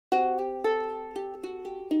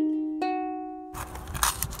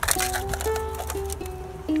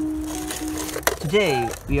Today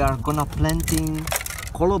we are gonna planting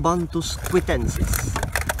Colobanthus quitensis,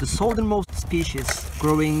 the southernmost species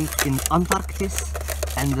growing in Antarctica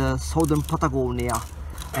and the southern Patagonia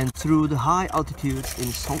and through the high altitudes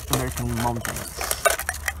in South American mountains.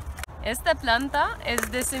 Esta planta es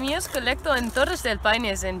de semillas colecto en Torres del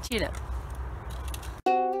Paine en Chile.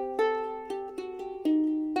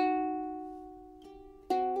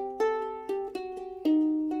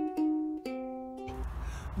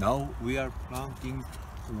 Now we are planting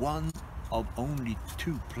one of only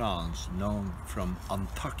two plants known from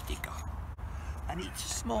Antarctica. And it's a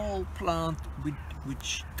small plant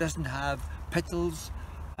which doesn't have petals,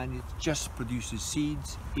 and it just produces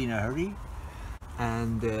seeds in a hurry.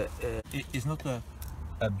 And it is not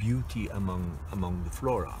a beauty among the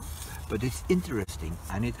flora, but it's interesting,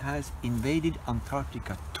 and it has invaded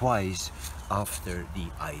Antarctica twice after the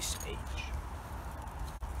Ice Age.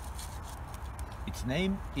 Its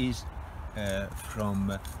name is from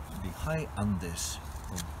the high Andes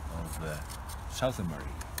of South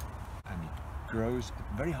America, and it grows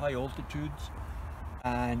at very high altitudes,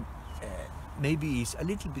 and maybe it's a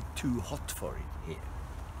little bit too hot for it here.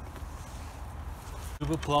 We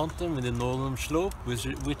will plant them in the northern slope,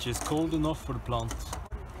 which is cold enough for the plant.